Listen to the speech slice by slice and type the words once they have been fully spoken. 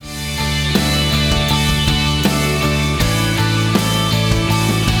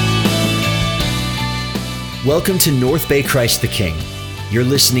Welcome to North Bay Christ the King. You're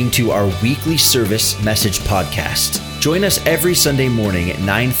listening to our weekly service message podcast. Join us every Sunday morning at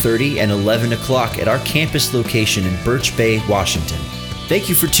 9:30 and 11 o'clock at our campus location in Birch Bay, Washington. Thank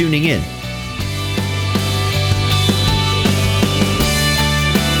you for tuning in.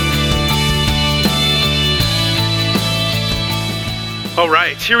 All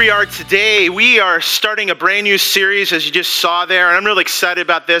right, here we are today. We are starting a brand new series, as you just saw there, and I'm really excited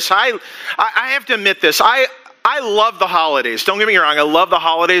about this. I have to admit this. I love the holidays. Don't get me wrong. I love the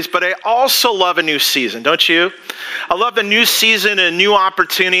holidays, but I also love a new season, don't you? I love the new season and new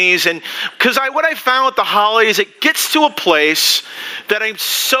opportunities, and because what I found with the holidays, it gets to a place that I'm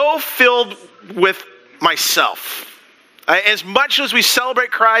so filled with myself. As much as we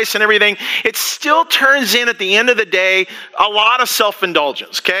celebrate Christ and everything, it still turns in at the end of the day a lot of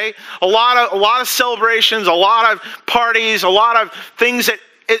self-indulgence, okay? A lot of celebrations, a lot of parties, a lot of things that,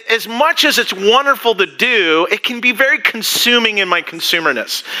 as much as it's wonderful to do, it can be very consuming in my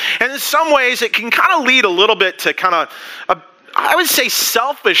consumerness. And in some ways, it can kind of lead a little bit to I would say,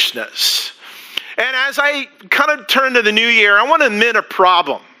 selfishness. And as I kind of turn to the new year, I want to admit a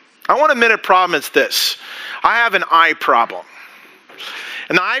problem. It's this. I have an eye problem.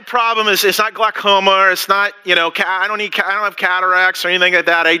 And the eye problem is, it's not glaucoma, it's not, I don't have cataracts or anything like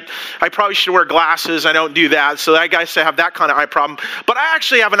that. I probably should wear glasses. I don't do that. So I guess I have that kind of eye problem. But I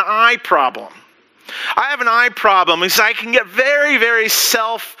actually have an eye problem. I have an eye problem because I can get very, very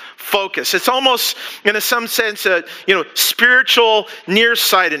self-focused. It's almost, in some sense, spiritual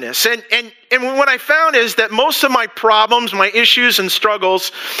nearsightedness. And what I found is that most of my problems, my issues and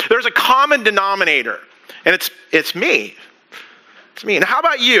struggles, there's a common denominator. And it's me. It's me. And how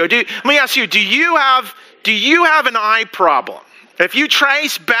about you? Let me ask you, do you have an eye problem? If you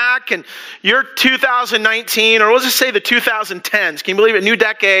trace back in your 2019, or let's just say the 2010s, can you believe it, new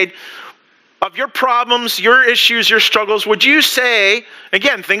decade, of your problems, your issues, your struggles, would you say,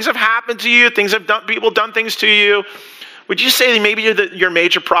 again, things have happened to you, people have done things to you, would you say that maybe your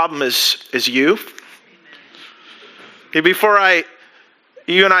major problem is you? Okay, before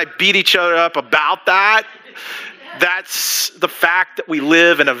you and I beat each other up about that, that's the fact that we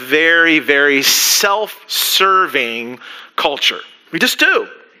live in a very, very self-serving culture. We just do.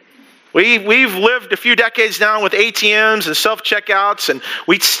 We've lived a few decades now with ATMs and self-checkouts, and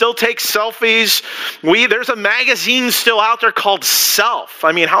we still take selfies. There's a magazine still out there called Self.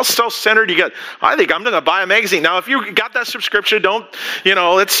 I mean, how self-centered you get? I think I'm going to buy a magazine. Now, if you got that subscription,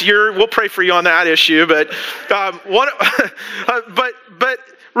 we'll pray for you on that issue. But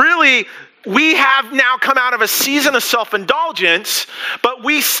really, we have now come out of a season of self-indulgence, but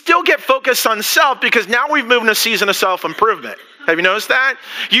we still get focused on self because now we've moved into a season of self-improvement. Have you noticed that?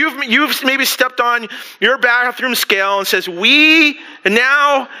 You've maybe stepped on your bathroom scale and says, we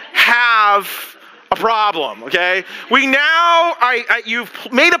now have a problem, okay? You've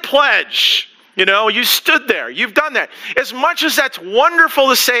made a pledge. You stood there. You've done that. As much as that's wonderful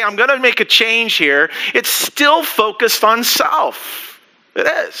to say, I'm going to make a change here, it's still focused on self. It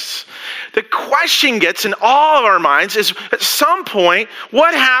is. The question gets in all of our minds is, at some point,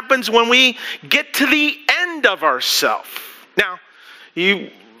 what happens when we get to the end of ourself? Now, I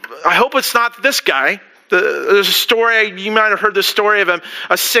hope it's not this guy. There's a story, you might have heard the story of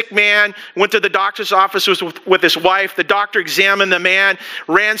a sick man, went to the doctor's office with his wife. The doctor examined the man,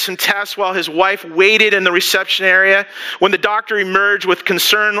 ran some tests while his wife waited in the reception area. When the doctor emerged with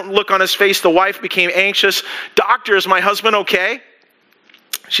concerned look on his face, the wife became anxious. Doctor, is my husband okay?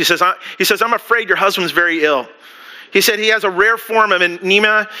 He says, I'm afraid your husband's very ill. He said he has a rare form of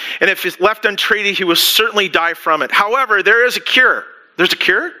anemia, and if it's left untreated, he will certainly die from it. However, there is a cure. There's a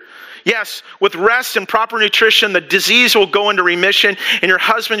cure? Yes, with rest and proper nutrition, the disease will go into remission, and your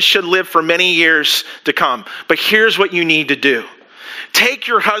husband should live for many years to come. But here's what you need to do. Take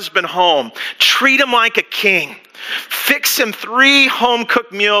your husband home. Treat him like a king. Fix him 3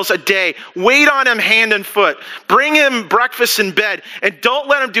 home-cooked meals a day. Wait on him hand and foot. Bring him breakfast in bed. And don't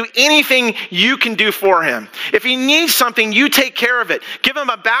let him do anything you can do for him. If he needs something, you take care of it. Give him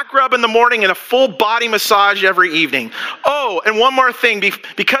a back rub in the morning and a full body massage every evening. Oh, and one more thing.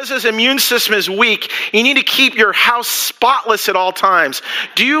 Because his immune system is weak, you need to keep your house spotless at all times.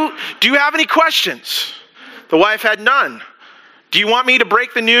 Do you have any questions? The wife had none. Do you want me to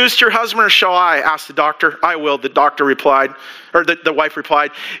break the news to your husband, or shall I? Asked the doctor. I will, the doctor replied, or the wife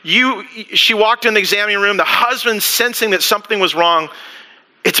replied. She walked in the examining room, the husband sensing that something was wrong.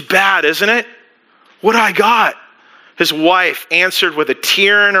 It's bad, isn't it? What I got? His wife answered with a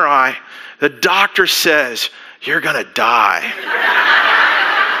tear in her eye. The doctor says, you're going to die.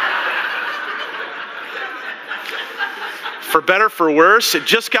 For better, for worse, it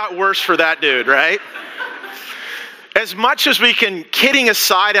just got worse for that dude, right? as much as we can, kidding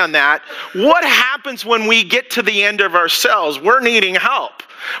aside on that, what happens when we get to the end of ourselves? We're needing help.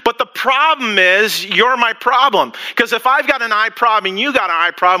 But the problem is, you're my problem. Because if I've got an I problem and you got an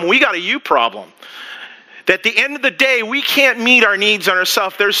I problem, we got a you problem. That at the end of the day, we can't meet our needs on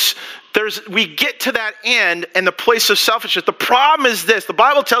ourselves. We get to that end and the place of selfishness. The problem is this. The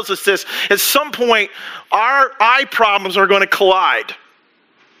Bible tells us this. At some point, our I problems are going to collide.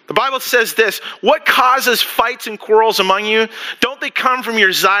 The Bible says this: what causes fights and quarrels among you? Don't they come from your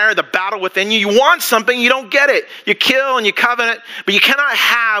desire, the battle within you? You want something, you don't get it. You kill and you covenant, but you cannot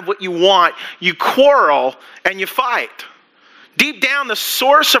have what you want. You quarrel and you fight. Deep down, the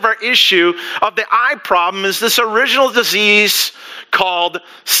source of our issue of the I problem is this original disease called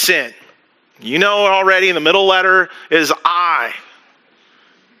sin. You know already, in the middle letter is I.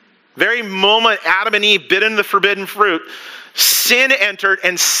 Very moment Adam and Eve bit into the forbidden fruit, sin entered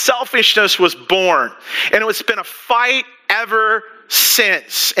and selfishness was born. And it's been a fight ever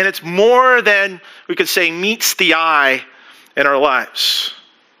since. And it's more than, we could say, meets the eye in our lives.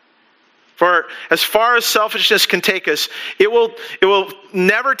 For as far as selfishness can take us, it will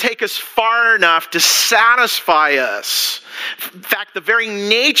never take us far enough to satisfy us. In fact, the very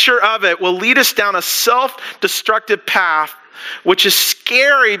nature of it will lead us down a self-destructive path, which is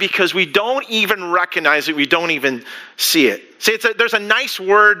scary because we don't even recognize it. We don't even see it. See, there's a nice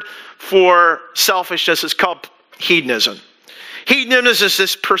word for selfishness. It's called hedonism. Hedonism is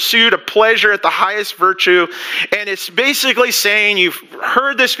this pursuit of pleasure at the highest virtue. And it's basically saying, you've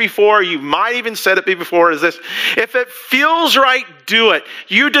heard this before, you might even said it before, is this: if it feels right, do it.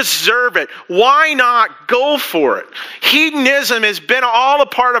 You deserve it. Why not go for it? Hedonism has been all a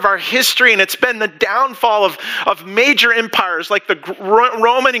part of our history, and it's been the downfall of major empires like the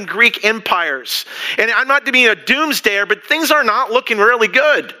Roman and Greek empires. And I'm not to be a doomsdayer, but things are not looking really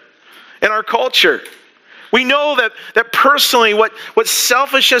good in our culture. We know that personally what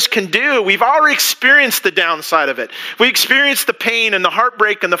selfishness can do, we've already experienced the downside of it. We experienced the pain and the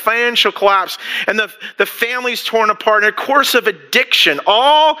heartbreak and the financial collapse and the families torn apart and a course of addiction.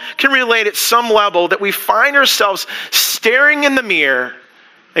 All can relate at some level that we find ourselves staring in the mirror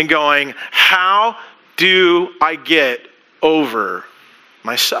and going, how do I get over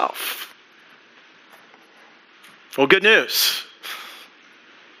myself? Well, good news.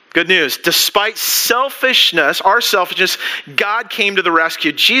 Good news. Despite selfishness, our selfishness, God came to the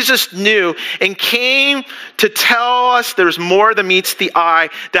rescue. Jesus knew and came to tell us there's more than meets the eye,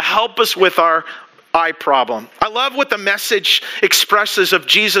 to help us with our I problem. I love what the Message expresses of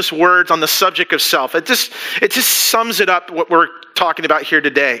Jesus' words on the subject of self. It just sums it up, what we're talking about here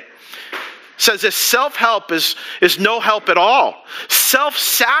today. It says this: self-help is no help at all.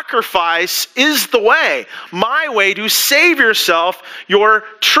 Self-sacrifice is the way, my way to save yourself, your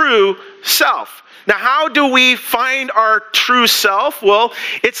true self. Now, how do we find our true self? Well,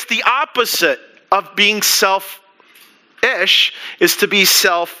 it's the opposite of being selfish, is to be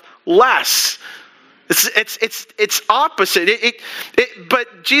selfless. It's opposite.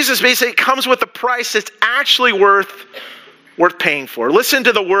 But Jesus basically comes with a price that's actually worth paying for. Listen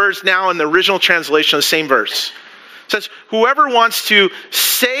to the words now in the original translation of the same verse. It says, whoever wants to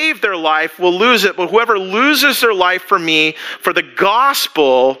save their life will lose it, but whoever loses their life for me, for the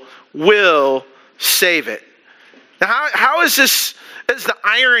gospel, will save it. Now, how is this? Is the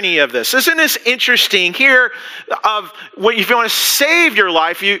irony of this? Isn't this interesting? Here, of what, if you want to save your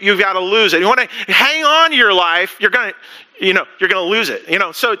life, you've got to lose it. You want to hang on to your life, you're gonna lose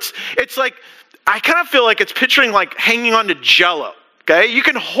it. So it's like, I kind of feel like it's picturing like hanging on to Jell-O. Okay, you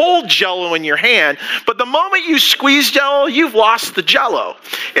can hold Jell-O in your hand, but the moment you squeeze Jell-O, you've lost the Jell-O.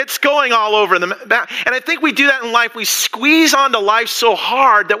 It's going all over the back. And I think we do that in life. We squeeze onto life so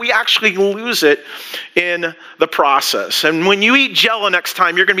hard that we actually lose it in the process. And when you eat Jell-O next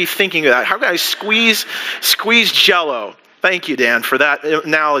time, you're going to be thinking of that. How can I squeeze Jell-O? Thank you, Dan, for that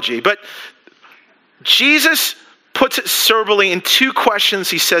analogy. But Jesus puts it soberly in two questions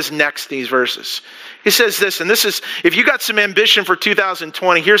he says next in these verses. He says this, and this is, if you got some ambition for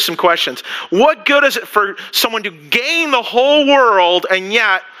 2020, here's some questions. What good is it for someone to gain the whole world and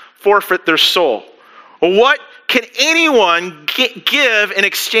yet forfeit their soul? What can anyone give in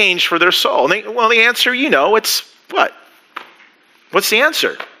exchange for their soul? Well, the answer, it's what? What's the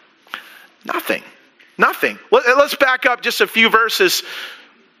answer? Nothing. Nothing. Let's back up just a few verses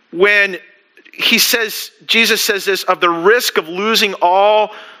when Jesus says this, of the risk of losing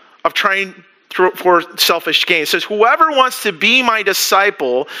all, of trying for selfish gain. It says, whoever wants to be my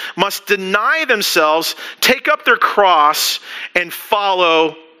disciple must deny themselves, take up their cross, and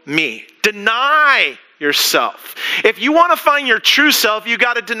follow me. Deny yourself. If you want to find your true self, you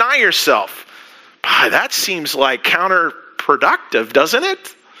got to deny yourself. Boy, that seems like counterproductive, doesn't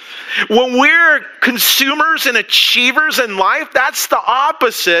it? When we're consumers and achievers in life, that's the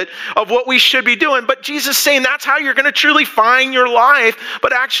opposite of what we should be doing. But Jesus is saying that's how you're going to truly find your life,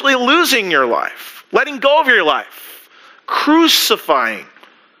 but actually losing your life, letting go of your life, crucifying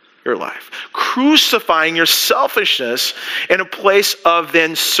your life, crucifying your selfishness in a place of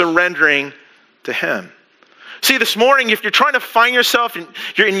then surrendering to Him. See, this morning, if you're trying to find yourself and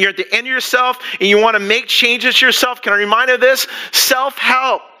you're at the end of yourself and you want to make changes to yourself, can I remind you of this?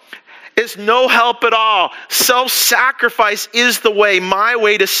 Self-help is no help at all. Self-sacrifice is the way, my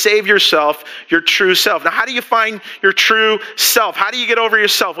way to save yourself, your true self. Now, how do you find your true self? How do you get over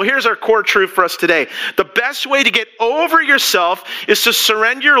yourself? Well, here's our core truth for us today. The best way to get over yourself is to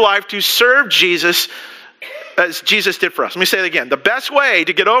surrender your life to serve Jesus as Jesus did for us. Let me say it again. The best way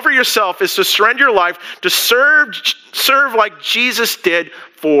to get over yourself is to surrender your life to serve like Jesus did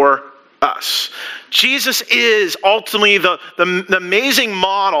for us. Jesus is ultimately the amazing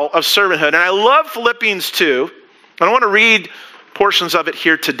model of servanthood. And I love Philippians 2. And I want to read portions of it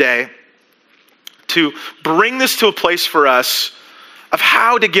here today to bring this to a place for us of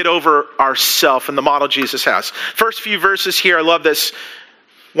how to get over ourself and the model Jesus has. First few verses here, I love this.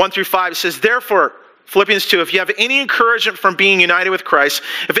 1-5, it says, therefore, Philippians 2, if you have any encouragement from being united with Christ,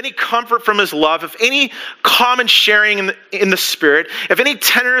 if any comfort from His love, if any common sharing in the Spirit, if any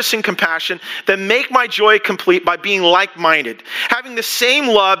tenderness and compassion, then make my joy complete by being like-minded, having the same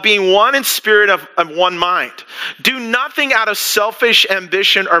love, being one in spirit of one mind. Do nothing out of selfish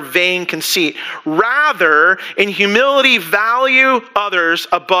ambition or vain conceit. Rather, in humility, value others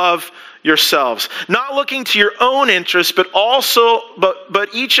above yourselves, not looking to your own interests, but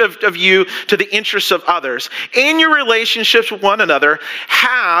each of you to the interests of others. In your relationships with one another,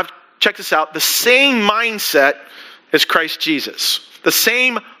 have, check this out, the same mindset as Christ Jesus. The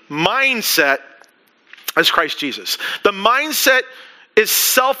same mindset as Christ Jesus. The mindset is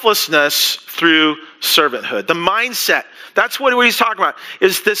selflessness through servanthood. The mindset, that's what he's talking about,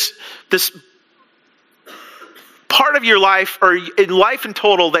 is this part of your life, or in life in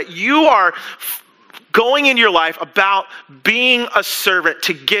total, that you are going in your life about being a servant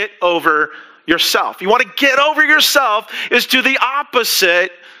to get over yourself. You want to get over yourself is do the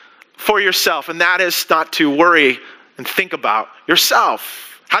opposite for yourself, and that is not to worry and think about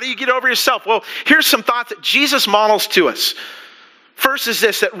yourself. How do you get over yourself? Well, here's some thoughts that Jesus models to us. First is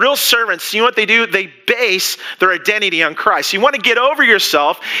this, that real servants, you know what they do? They base their identity on Christ. You want to get over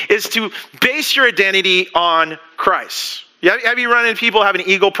yourself is to base your identity on Christ. Have you run into people who have an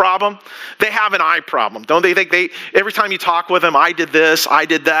ego problem? They have an I problem. Don't they think every time you talk with them, I did this, I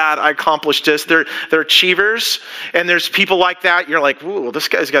did that, I accomplished this. They're achievers. And there's people like that. You're like, ooh, this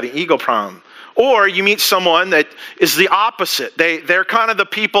guy's got an ego problem. Or you meet someone that is the opposite. They're kind of the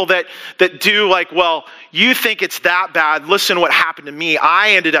people that do like, well, you think it's that bad. Listen to what happened to me.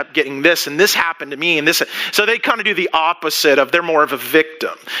 I ended up getting this, and this happened to me, and this. So they kind of do the opposite of, they're more of a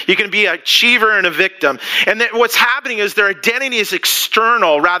victim. You can be an achiever and a victim. And then what's happening is their identity is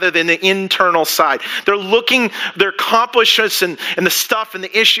external rather than the internal side. They're looking, their accomplishments and the stuff and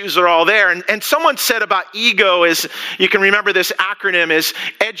the issues are all there. And someone said about ego is, you can remember this acronym is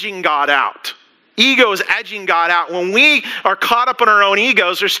edging God out. Ego is edging God out. When we are caught up in our own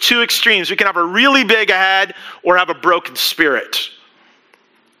egos, there's two extremes. We can have a really big head or have a broken spirit.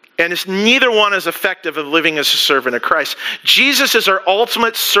 And neither one is effective of living as a servant of Christ. Jesus is our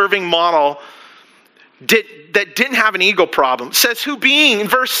ultimate serving model that didn't have an ego problem. It says, who being, in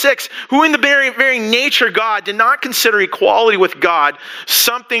verse 6, who in the very nature of God did not consider equality with God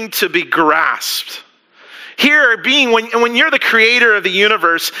something to be grasped. Here, being, when you're the creator of the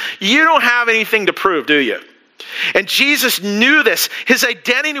universe, you don't have anything to prove, do you? And Jesus knew this. His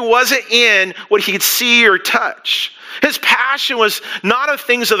identity wasn't in what he could see or touch. His passion was not of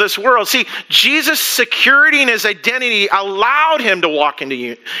things of this world. See, Jesus' security in his identity allowed him to walk in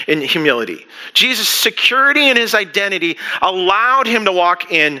humility. Jesus' security in his identity allowed him to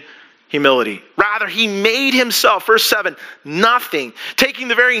walk in humility. Rather, he made himself, verse 7, nothing, taking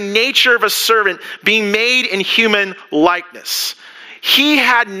the very nature of a servant, being made in human likeness. He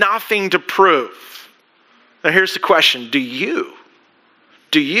had nothing to prove. Now here's the question, do you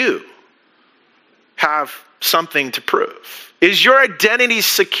have something to prove? Is your identity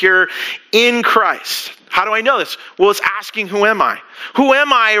secure in Christ? How do I know this? Well, it's asking, who am I? Who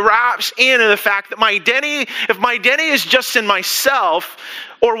am I wraps in the fact that my identity, if my identity is just in myself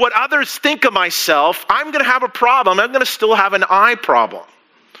or what others think of myself, I'm going to have a problem. I'm going to still have an I problem.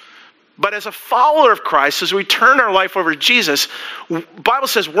 But as a follower of Christ, as we turn our life over to Jesus, the Bible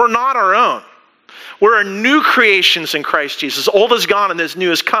says we're not our own. We're new creations in Christ Jesus. Old is gone and this new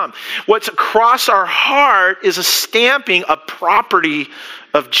has come. What's across our heart is a stamping, a property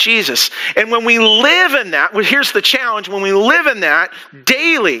of Jesus. And when we live in that, well, here's the challenge. When we live in that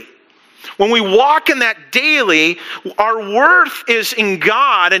daily, when we walk in that daily, our worth is in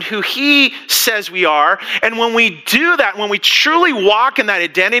God and who He says we are. And when we do that, when we truly walk in that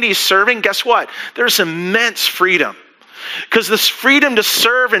identity of serving, guess what? There's immense freedom. Because this freedom to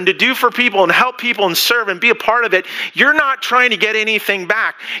serve and to do for people and help people and serve and be a part of it, you're not trying to get anything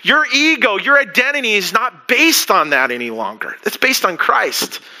back. Your ego, your identity is not based on that any longer. It's based on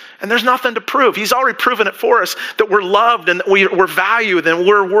Christ. And there's nothing to prove. He's already proven it for us that we're loved and that we're valued and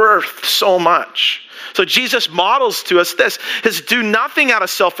we're worth so much. So Jesus models to us this, is do nothing out of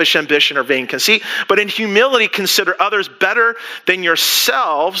selfish ambition or vain conceit, but in humility consider others better than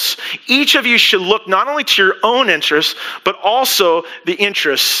yourselves. Each of you should look not only to your own interests, but also the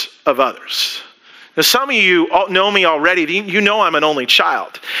interests of others. Now, some of you know me already. You know I'm an only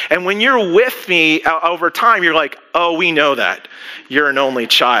child. And when you're with me over time, you're like, oh, we know that. You're an only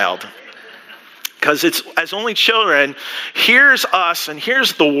child. Because it's as only children, here's us and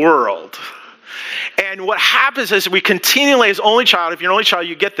here's the world. And what happens is we continually, as only child, if you're an only child,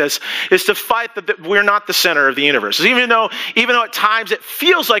 you get this, is to fight that we're not the center of the universe. Even though at times it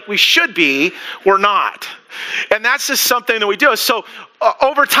feels like we should be, we're not. And that's just something that we do. So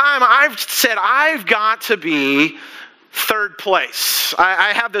over time, I've said, I've got to be third place.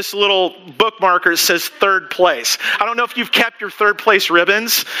 I have this little bookmarker that says third place. I don't know if you've kept your third place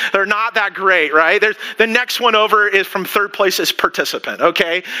ribbons. They're not that great, right? The next one over is from third place is participant,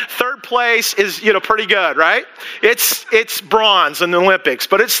 okay? Third place is, pretty good, right? It's bronze in the Olympics,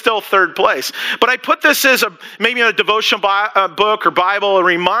 but it's still third place. But I put this as maybe a devotional book or Bible to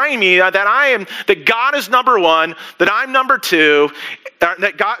remind me that God is number one, that I'm number two,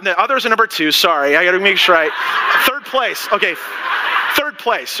 that others are number two. Sorry, I got to make sure third place. Okay, third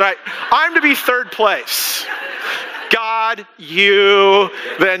place, right? I'm to be third place. God, you,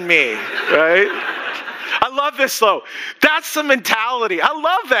 then me, right? I love this though. That's the mentality. I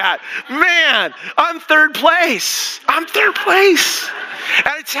love that. Man, I'm third place. I'm third place. And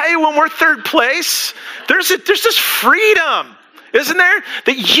I tell you, when we're third place, there's this freedom. Isn't there?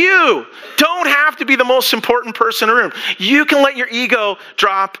 That you don't have to be the most important person in the room. You can let your ego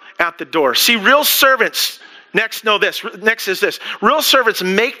drop at the door. See, real servants, next is this. Real servants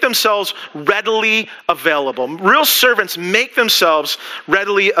make themselves readily available. Real servants make themselves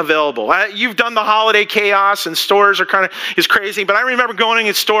readily available. You've done the holiday chaos and stores is crazy, but I remember going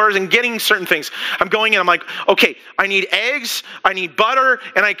in stores and getting certain things. I'm going in, I'm like, okay, I need eggs, I need butter,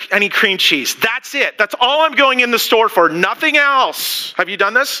 and I need cream cheese. That's it. That's all I'm going in the store for. Nothing else. Have you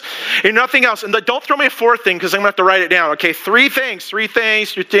done this? And nothing else. And don't throw me a fourth thing because I'm going to have to write it down. Okay, three things.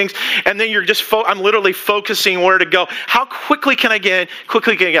 And then you're just, I'm literally focusing where to go. How quickly can I get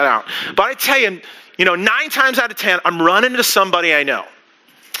out? But I tell you, 9 times out of 10, I'm running into somebody I know.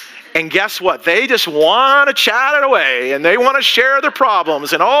 And guess what? They just want to chat it away and they want to share their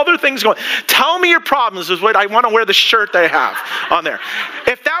problems and all their things going. Tell me your problems is what I want to wear the shirt they have on there.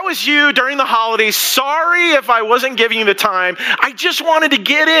 If that was you during the holidays, sorry if I wasn't giving you the time. I just wanted to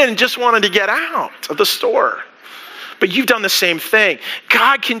get in, just wanted to get out of the store. But you've done the same thing.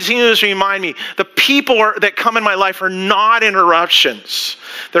 God continues to remind me the people that come in my life are not interruptions.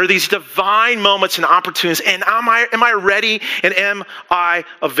 They're these divine moments and opportunities. And am I ready and am I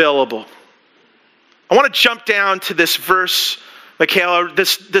available? I want to jump down to this verse, Michaela,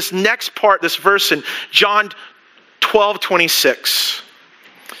 this next part, this verse in John 12:26.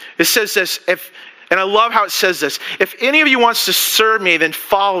 It says this, and I love how it says this. If any of you wants to serve me, then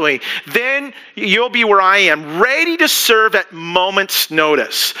follow me. Then you'll be where I am, ready to serve at moment's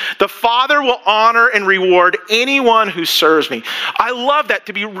notice. The Father will honor and reward anyone who serves me. I love that,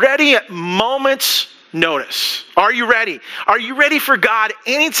 to be ready at moment's notice. Are you ready? Are you ready for God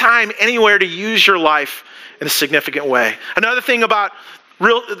anytime, anywhere to use your life in a significant way? Another thing about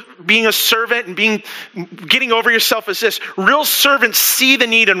being a servant and getting over yourself is this. Real servants see the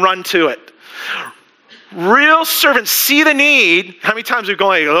need and run to it. Real servants see the need. How many times are we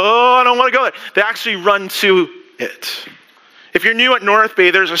going, I don't want to go there? They actually run to it. If you're new at North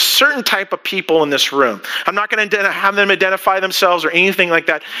Bay, there's a certain type of people in this room. I'm not going to have them identify themselves or anything like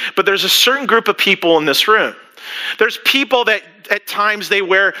that, but there's a certain group of people in this room. There's people that at times they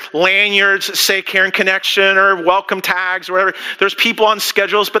wear lanyards that say Caring Connection or welcome tags or whatever. There's people on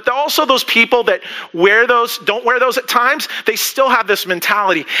schedules, but there are also those people that don't wear those at times. They still have this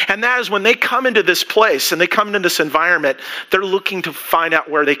mentality. And that is when they come into this place and they come into this environment, they're looking to find out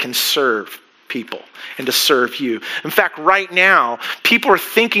where they can serve people and to serve you. In fact, right now, people are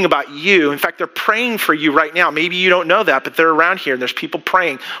thinking about you. In fact, they're praying for you right now. Maybe you don't know that, but they're around here and there's people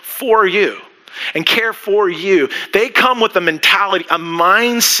praying for you and care for you. They come with a mentality, a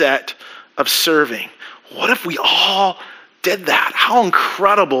mindset of serving. What if we all did that? How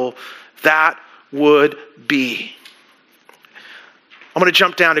incredible that would be. I'm going to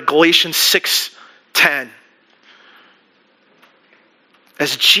jump down to Galatians 6:10.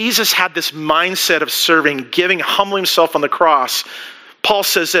 As Jesus had this mindset of serving, giving, humbling himself on the cross, Paul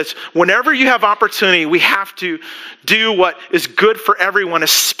says this: whenever you have opportunity, we have to do what is good for everyone,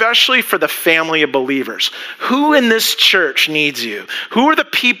 especially for the family of believers. Who in this church needs you? Who are the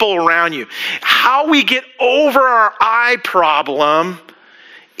people around you? How we get over our eye problem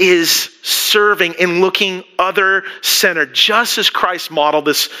is serving and looking other-centered, just as Christ modeled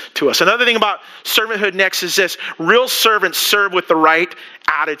this to us. Another thing about servanthood next is this: real servants serve with the right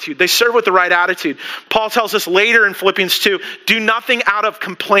attitude. They serve with the right attitude. Paul tells us later in Philippians 2, do nothing out of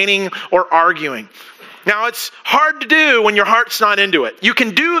complaining or arguing. Now, it's hard to do when your heart's not into it. You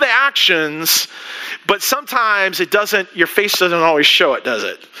can do the actions, but sometimes your face doesn't always show it, does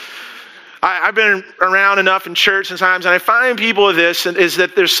it? I've been around enough in church sometimes, and I find people with this, is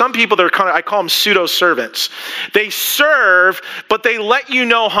that there's some people that are I call them pseudo-servants. They serve, but they let you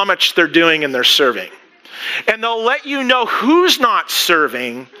know how much they're doing in their serving. And they'll let you know who's not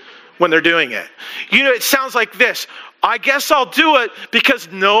serving when they're doing it. You know, it sounds like this: I guess I'll do it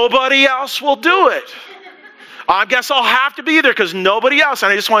because nobody else will do it. I guess I'll have to be there because nobody else.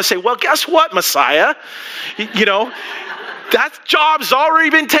 And I just want to say, well, guess what, Messiah? You know, that job's already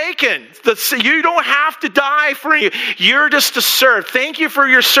been taken. You don't have to die for you. You're just to serve. Thank you for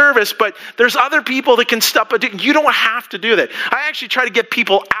your service, but there's other people that can step up. You don't have to do that. I actually try to get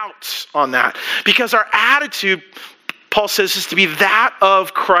people out on that because our attitude, Paul says, is to be that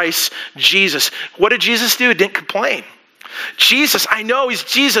of Christ Jesus. What did Jesus do? He didn't complain. Jesus, I know he's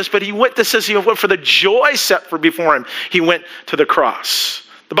Jesus, but he went for the joy set before him. He went to the cross.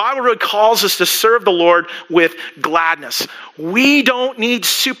 The Bible really calls us to serve the Lord with gladness. We don't need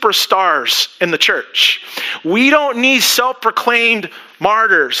superstars in the church. We don't need self-proclaimed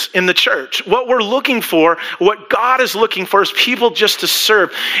martyrs in the church. What we're looking for, what God is looking for, is people just to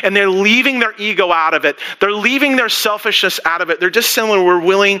serve. And they're leaving their ego out of it. They're leaving their selfishness out of it. They're just saying we're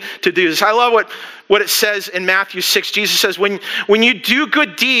willing to do this. I love what it says in Matthew 6. Jesus says, when you do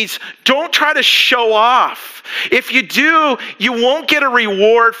good deeds, don't try to show off. If you do, you won't get a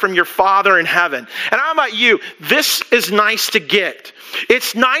reward from your Father in heaven. And how about you? This is nice to get.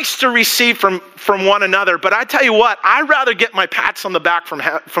 It's nice to receive from one another, but I tell you what, I'd rather get my pats on the back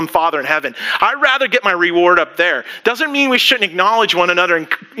from Father in heaven. I'd rather get my reward up there. Doesn't mean we shouldn't acknowledge one another and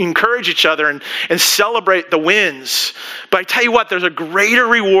encourage each other and celebrate the wins. But I tell you what, there's a greater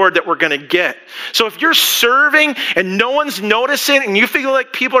reward that we're going to get. So if you're serving and no one's noticing and you feel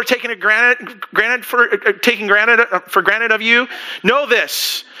like people are taking for granted of you, know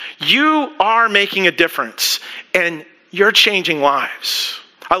this: you are making a difference and you're changing lives.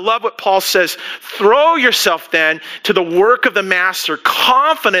 I love what Paul says: throw yourself then to the work of the master,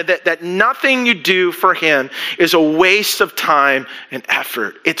 confident that nothing you do for him is a waste of time and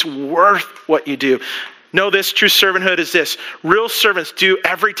effort. It's worth what you do. Know this: true servanthood is this: real servants do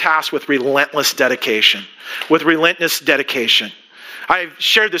every task with relentless dedication. With relentless dedication. I've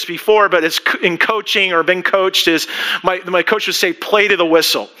shared this before, but it's in coaching or been coached, is my coach would say, play to the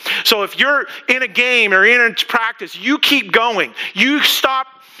whistle. So if you're in a game or in a practice, you keep going. You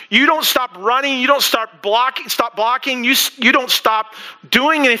don't stop running. You don't stop blocking. You don't stop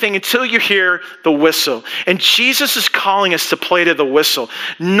doing anything until you hear the whistle. And Jesus is calling us to play to the whistle,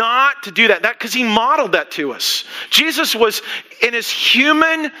 not to do that because he modeled that to us. Jesus was in his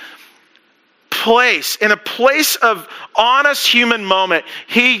human place, in a place of honest human moment.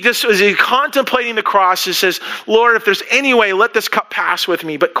 As he contemplating the cross, he says, Lord, if there's any way, let this cup pass with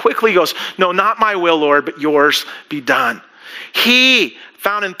me. But quickly goes, no, not my will, Lord, but yours be done. He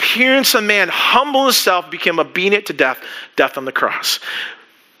found in appearance of man, humbled himself, became obedient to death on the cross.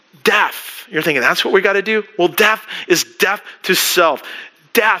 Death. You're thinking, that's what we got to do? Well, death is death to self.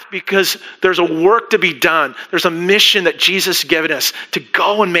 Death because there's a work to be done. There's a mission that Jesus has given us to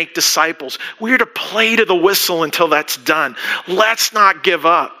go and make disciples. We're to play to the whistle until that's done. Let's not give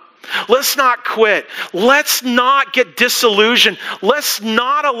up. Let's not quit. Let's not get disillusioned. Let's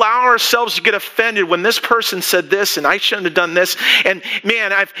not allow ourselves to get offended when this person said this and I shouldn't have done this. And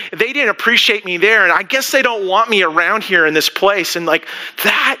man, they didn't appreciate me there. And I guess they don't want me around here in this place. And like,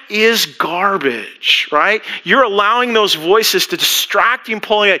 that is garbage, right? You're allowing those voices to distract you and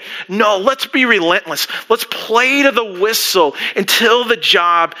pull you. No, let's be relentless. Let's play to the whistle until the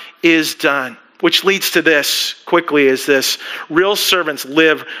job is done. Which leads to this, quickly, is this: real servants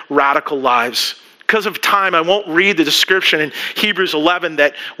live radical lives. Because of time, I won't read the description in Hebrews 11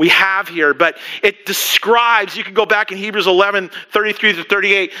 that we have here, but it describes, you can go back in Hebrews 11, 33 to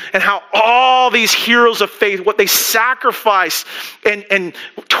 38, and how all these heroes of faith, what they sacrificed and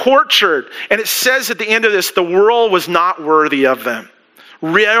tortured. And it says at the end of this, the world was not worthy of them.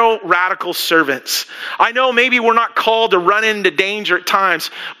 Real radical servants. I know maybe we're not called to run into danger at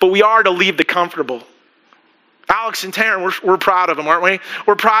times, but we are to leave the comfortable. Alex and Taryn, we're proud of them, aren't we?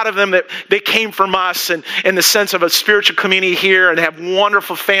 We're proud of them that they came from us and in the sense of a spiritual community here and have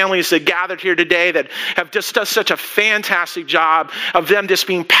wonderful families that gathered here today that have just done such a fantastic job of them just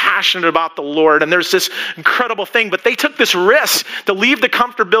being passionate about the Lord. And there's this incredible thing, but they took this risk to leave the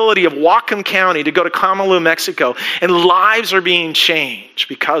comfortability of Whatcom County to go to Camalú, Mexico, and lives are being changed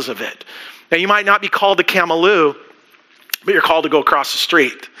because of it. Now, you might not be called to Camalú, but you're called to go across the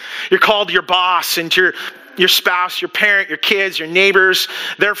street. You're called to your boss and to your spouse, your parent, your kids, your neighbors,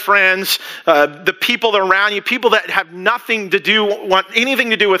 their friends, the people that are around you, people that have want anything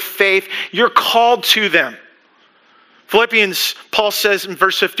to do with faith. You're called to them. Philippians, Paul says in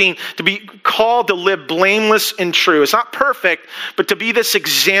verse 15, to be called to live blameless and true. It's not perfect, but to be this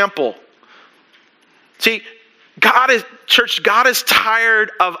example. See, God is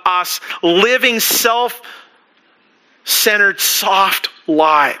tired of us living self-centered, soft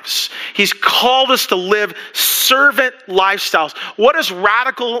lives. He's called us to live servant lifestyles. What does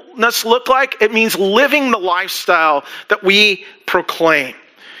radicalness look like? It means living the lifestyle that we proclaim.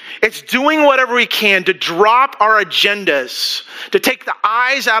 It's doing whatever we can to drop our agendas, to take the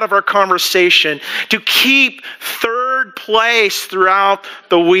eyes out of our conversation, to keep third place throughout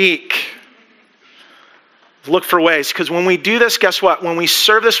the week. Look for ways, because when we do this, guess what? When we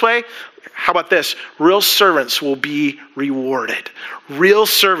serve this way, how about this? Real servants will be rewarded. Real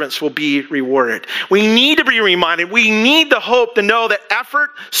servants will be rewarded. We need to be reminded. We need the hope to know that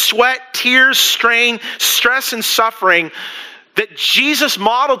effort, sweat, tears, strain, stress, and suffering that Jesus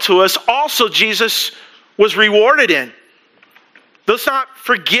modeled to us, also Jesus was rewarded in. Let's not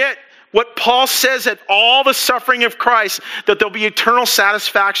forget what Paul says at all the suffering of Christ, that there'll be eternal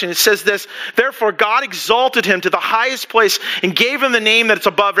satisfaction. It says this: therefore God exalted him to the highest place and gave him the name that's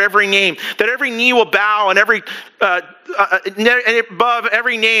above every name, that every knee will bow and above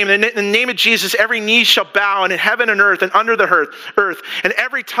every name, in the name of Jesus, every knee shall bow, and in heaven and earth and under the earth, and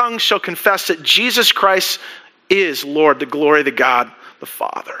every tongue shall confess that Jesus Christ is Lord, the glory of the God the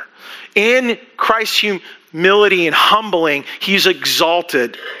Father. In Christ's humility and humbling, he's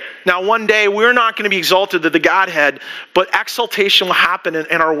exalted. Now, one day, we're not going to be exalted to the Godhead, but exaltation will happen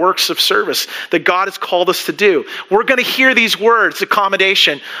in our works of service that God has called us to do. We're going to hear these words,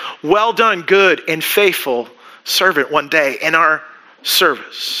 accommodation, well done, good and faithful servant, one day in our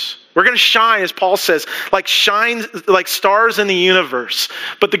service. We're going to shine, as Paul says, like stars in the universe.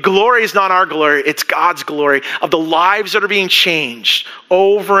 But the glory is not our glory, it's God's glory of the lives that are being changed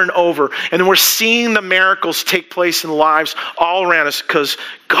over and over. And we're seeing the miracles take place in the lives all around us because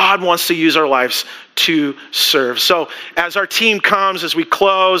God wants to use our lives to serve. So as our team comes, as we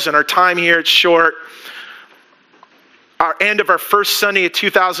close, and our time here, it's short, our end of our first Sunday of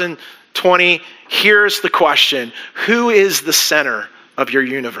 2020, here's the question: who is the center of your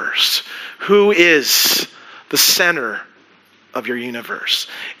universe? Who is the center of your universe?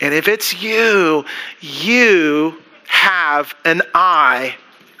 And if it's you, you have an I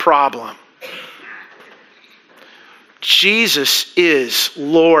problem. Jesus is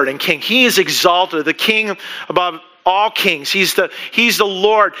Lord and King. He is exalted, the King above all kings. He's the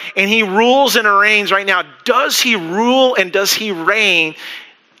Lord, and he rules and reigns right now. Does he rule and does he reign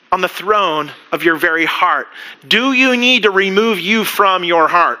on the throne of your very heart? Do you need to remove you from your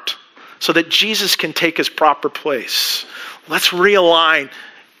heart so that Jesus can take his proper place? Let's realign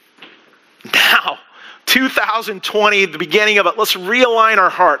now. 2020, the beginning of it. Let's realign our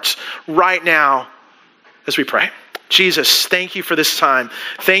hearts right now as we pray. Jesus, thank you for this time.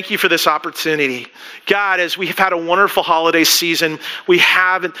 Thank you for this opportunity. God, as we have had a wonderful holiday season, we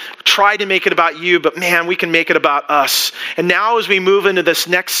haven't tried to make it about you, but man, we can make it about us. And now as we move into this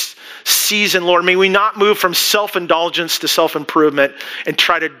next season, Lord, may we not move from self-indulgence to self-improvement and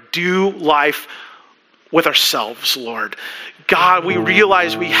try to do life with ourselves, Lord. God, we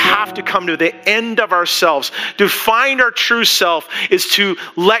realize we have to come to the end of ourselves. To find our true self is to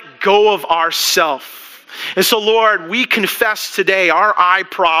let go of ourself. And so, Lord, we confess today our I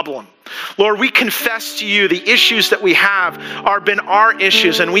problem. Lord, we confess to you the issues that we have are been our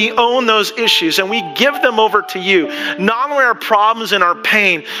issues, and we own those issues, and we give them over to you. Not only our problems and our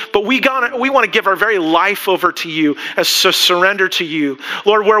pain, but we want to give our very life over to you as a surrender to you.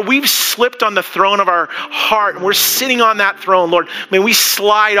 Lord, where we've slipped on the throne of our heart, and we're sitting on that throne, Lord, may we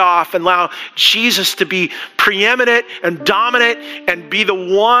slide off and allow Jesus to be preeminent and dominant and be the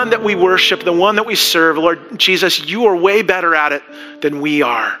one that we worship, the one that we serve. Lord Jesus, you are way better at it than we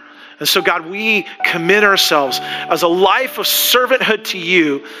are. And so, God, we commit ourselves as a life of servanthood to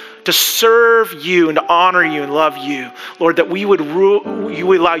you, to serve you and to honor you and love you. Lord, that we would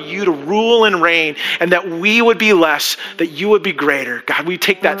allow you to rule and reign, and that we would be less, that you would be greater. God, we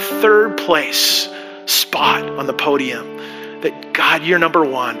take that third place spot on the podium, that God, you're number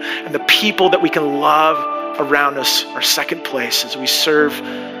one, and the people that we can love around us are second place as we serve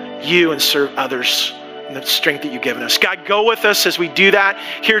you and serve others. And the strength that you've given us. God, go with us as we do that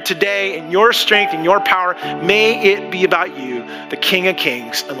here today in your strength and your power. May it be about you, the King of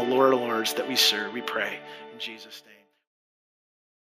Kings and the Lord of Lords that we serve. We pray in Jesus' name.